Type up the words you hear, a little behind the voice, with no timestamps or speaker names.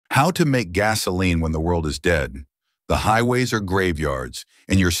How to make gasoline when the world is dead. The highways are graveyards,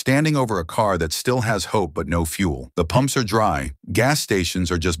 and you're standing over a car that still has hope but no fuel. The pumps are dry. Gas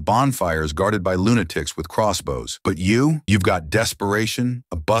stations are just bonfires guarded by lunatics with crossbows. But you've got desperation,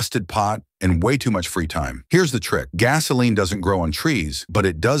 a busted pot, and way too much free time. Here's the trick. Gasoline doesn't grow on trees, but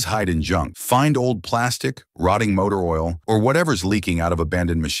it does hide in junk. Find old plastic, rotting motor oil, or whatever's leaking out of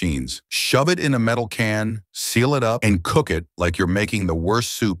abandoned machines. Shove it in a metal can, seal it up, and cook it like you're making the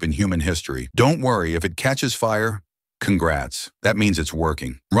worst soup in human history. Don't worry, if it catches fire, congrats. That means it's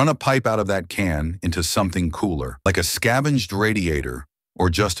working. Run a pipe out of that can into something cooler, like a scavenged radiator or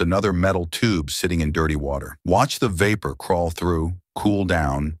just another metal tube sitting in dirty water. Watch the vapor crawl through, cool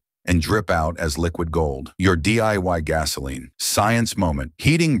down, and drip out as liquid gold. Your DIY gasoline. Science moment.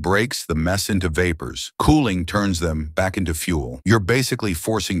 Heating breaks the mess into vapors. Cooling turns them back into fuel. You're basically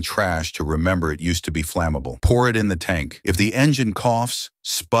forcing trash to remember it used to be flammable. Pour it in the tank. If the engine coughs,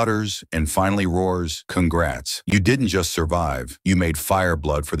 sputters, and finally roars, congrats. You didn't just survive. You made fire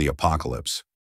blood for the apocalypse.